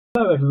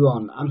Hello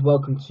everyone and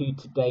welcome to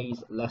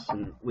today's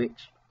lesson,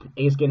 which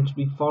is going to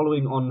be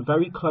following on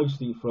very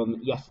closely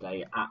from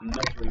yesterday at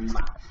measuring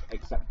mass,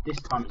 except this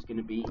time it's going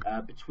to be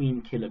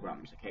between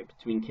kilograms, okay,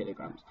 between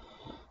kilograms.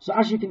 So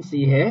as you can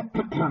see here,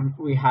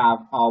 we have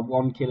our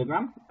 1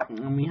 kilogram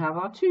and we have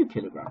our 2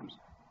 kilograms.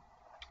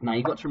 Now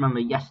you've got to remember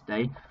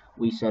yesterday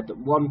we said that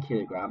 1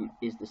 kilogram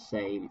is the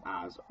same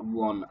as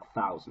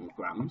 1,000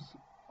 grams,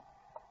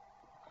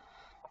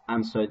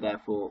 and so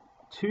therefore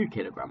 2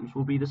 kilograms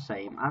will be the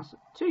same as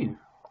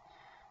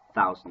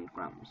 2,000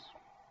 grams.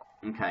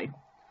 Okay,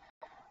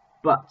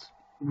 but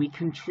we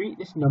can treat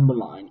this number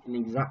line in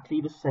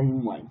exactly the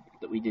same way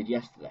that we did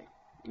yesterday.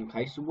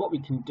 Okay, so what we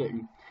can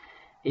do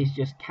is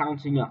just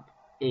counting up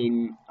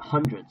in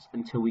hundreds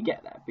until we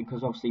get there,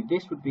 because obviously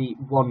this would be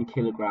 1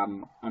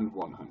 kilogram and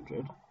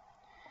 100.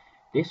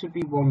 This would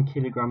be 1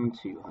 kilogram and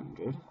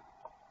 200.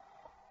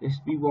 This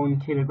would be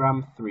 1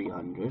 kilogram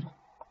 300.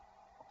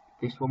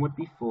 This one would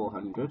be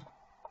 400.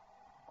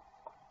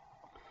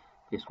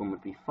 This one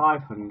would be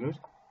 500,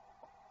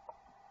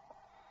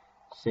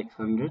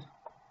 600,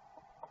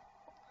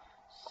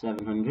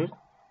 700,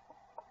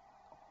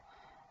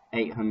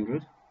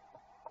 800,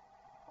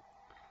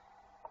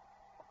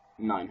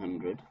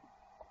 900,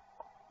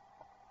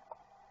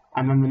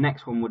 and then the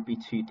next one would be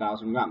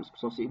 2,000 grams,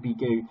 because obviously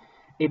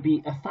it'd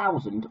be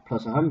 1,000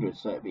 plus 100,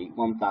 so it'd be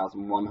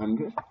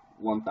 1,100,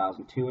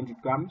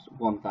 1,200 grams,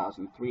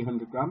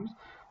 1,300 grams,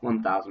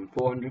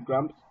 1,400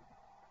 grams,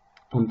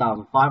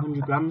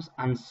 1,500 grams,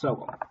 and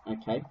so on.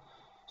 Okay,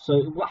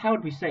 so how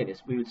would we say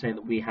this? We would say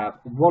that we have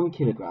 1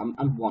 kilogram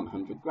and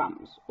 100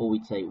 grams, or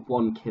we'd say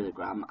 1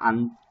 kilogram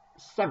and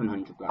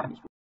 700 grams,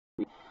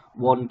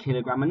 1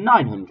 kilogram and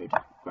 900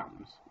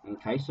 grams.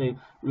 Okay, so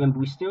remember,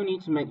 we still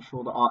need to make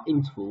sure that our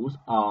intervals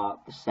are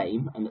the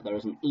same and that there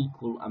is an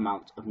equal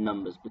amount of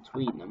numbers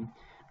between them,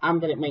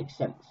 and that it makes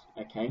sense.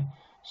 Okay,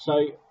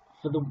 so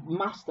for the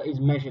mass that is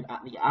measured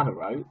at the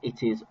arrow,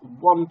 it is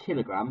 1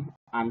 kilogram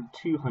and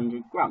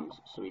 200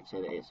 grams. So we'd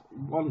say that it's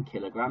 1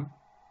 kilogram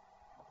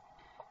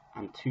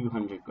and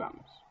 200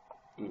 grams.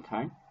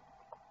 Okay,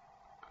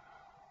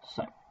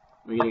 so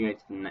we're going to go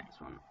to the next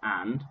one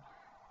and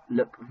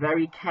look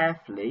very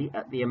carefully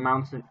at the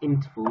amount of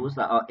intervals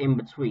that are in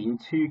between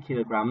 2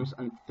 kilograms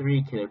and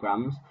 3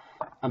 kilograms,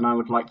 and I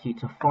would like you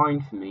to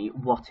find for me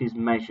what is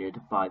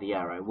measured by the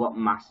arrow, what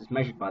mass is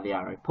measured by the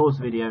arrow. Pause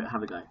the video,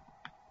 have a go.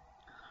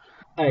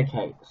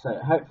 Okay, so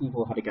hopefully you've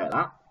all had a go at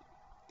that,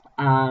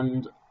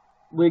 and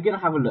we're going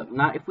to have a look.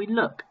 Now, if we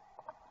look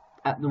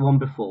at the one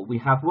before, we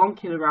have 1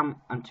 kilogram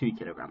and 2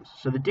 kilograms,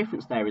 so the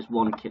difference there is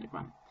 1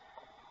 kilogram,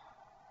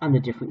 and the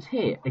difference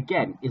here,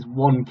 again, is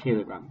 1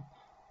 kilogram,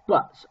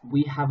 but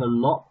we have a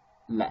lot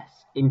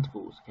less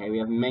intervals, okay,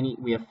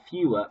 we have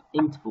fewer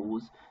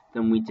intervals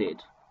than we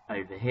did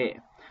over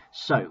here,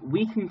 so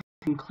we can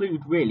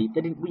conclude really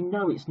that we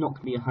know it's not going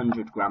to be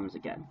 100 grams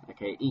again.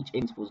 Okay, each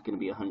interval is going to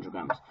be 100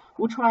 grams.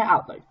 We'll try it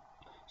out though.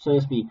 So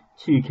this will be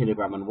 2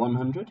 kilogram and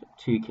 100,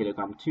 2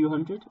 kilogram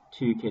 200,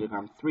 2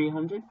 kilogram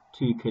 300,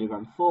 2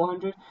 kilogram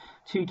 400,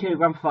 2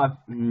 kilogram 5.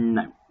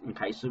 No.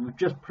 Okay, so we've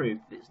just proved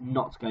that it's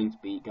not going to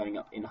be going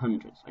up in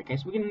hundreds. Okay,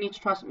 so we're going to need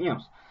to try something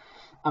else.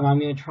 And I'm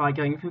going to try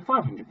going up in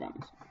 500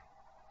 grams.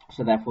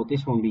 So therefore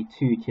this one will be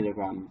 2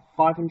 kilogram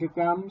 500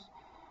 grams.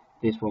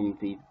 This one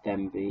would be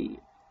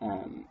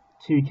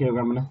 2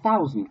 kilogram and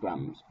 1,000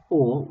 grams,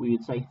 or we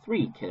would say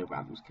 3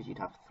 kilograms, because you'd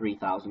have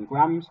 3,000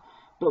 grams,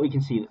 but we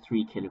can see that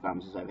 3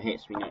 kilograms is over here,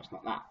 so we know it's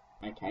not that.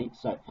 Okay,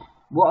 so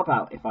what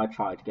about if I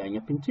tried going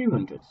up in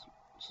 200s?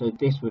 So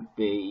this would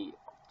be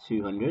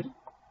 200,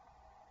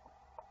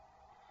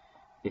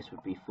 this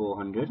would be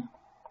 400,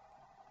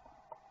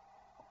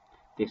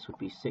 this would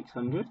be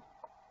 600,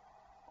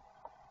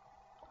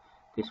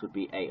 this would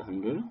be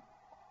 800,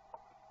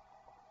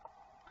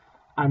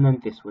 and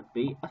then this would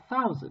be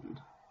 1,000.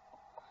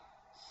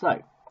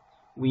 So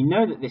we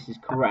know that this is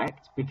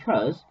correct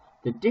because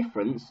the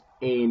difference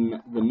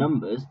in the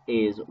numbers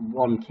is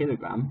 1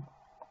 kilogram,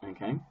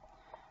 okay?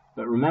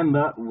 But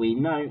remember, we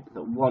know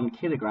that 1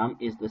 kilogram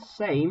is the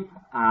same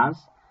as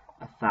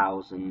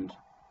 1,000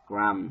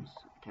 grams,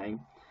 okay?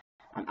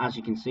 And as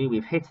you can see,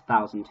 we've hit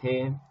 1,000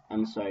 here,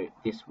 and so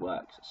this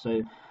works.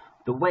 So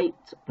the weight,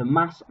 the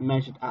mass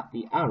measured at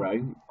the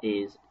arrow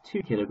is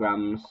 2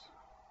 kilograms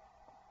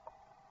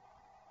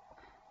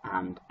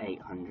and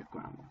 800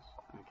 grams,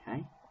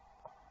 okay?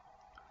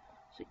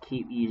 So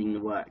keep using the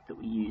work that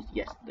we used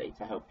yesterday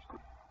to help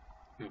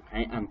you.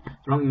 Okay, and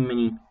there aren't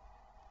many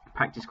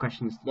practice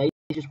questions today,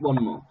 just one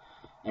more.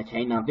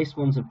 Okay, now this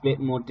one's a bit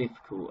more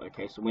difficult.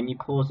 Okay, so when you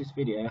pause this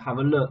video, have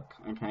a look,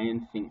 okay,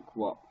 and think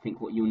what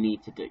you'll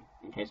need to do.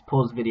 Okay, so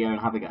pause the video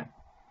and have a go.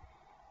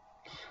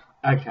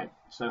 Okay,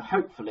 so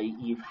hopefully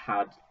you've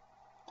had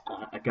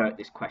a go at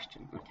this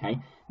question. Okay,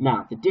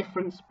 now the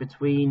difference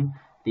between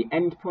the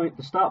end point,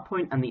 the start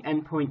point, and the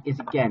end point is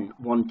again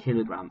 1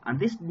 kilogram, and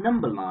this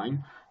number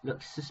line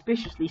looks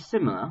suspiciously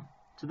similar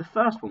to the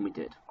first one we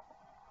did.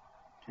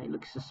 Okay, it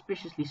looks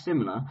suspiciously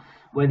similar,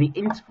 where the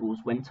intervals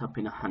went up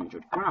in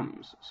 100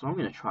 grams. So I'm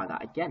going to try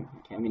that again.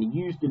 Okay, I'm going to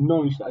use the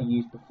knowledge that I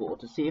used before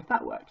to see if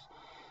that works.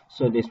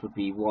 So this would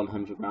be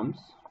 100 grams,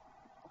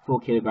 4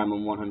 kilogram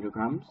and 100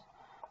 grams,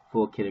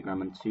 4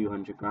 kilogram and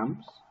 200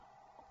 grams,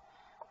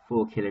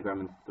 4 kilogram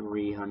and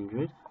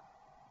 300,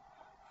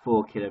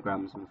 4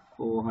 kilograms and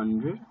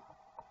 400,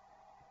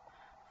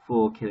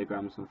 4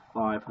 kilograms and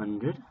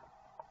 500,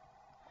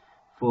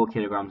 4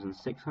 kilograms and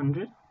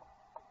 600,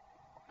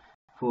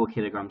 4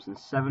 kilograms and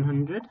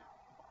 700,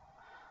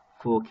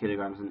 4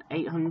 kilograms and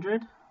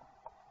 800,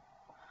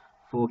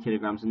 4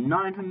 kilograms and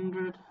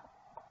 900,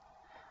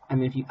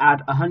 and if you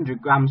add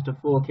 100 grams to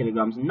 4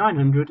 kilograms and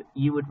 900,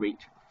 you would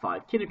reach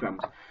 5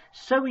 kilograms.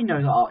 So we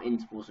know that our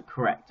intervals are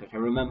correct. Okay,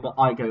 remember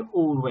I go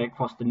all the way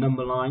across the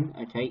number line,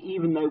 okay,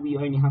 even though we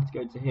only have to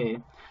go to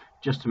here,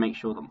 just to make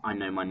sure that I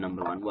know my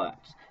number line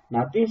works.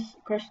 Now this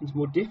question is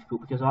more difficult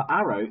because our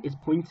arrow is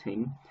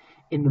pointing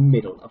in the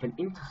middle of an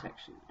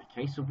intersection,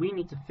 okay, so we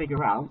need to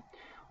figure out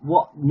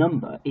what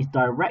number is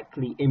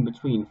directly in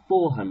between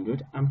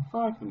 400 and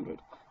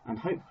 500, and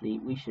hopefully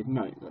we should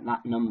know that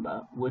that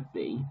number would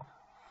be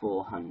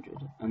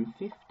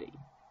 450.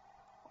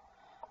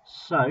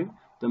 So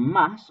the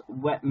mass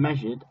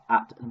measured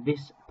at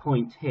this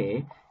point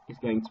here is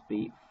going to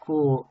be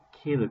 4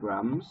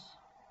 kilograms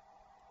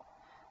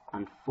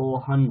and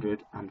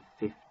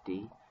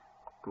 450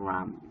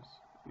 grams.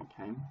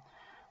 Okay,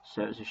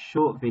 so it's a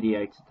short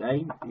video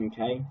today.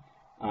 Okay,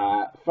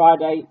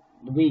 Friday,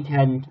 the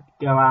weekend,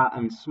 go out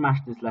and smash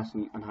this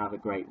lesson and have a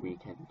great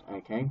weekend.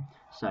 Okay,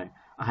 so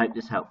I hope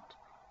this helped.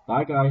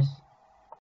 Bye guys.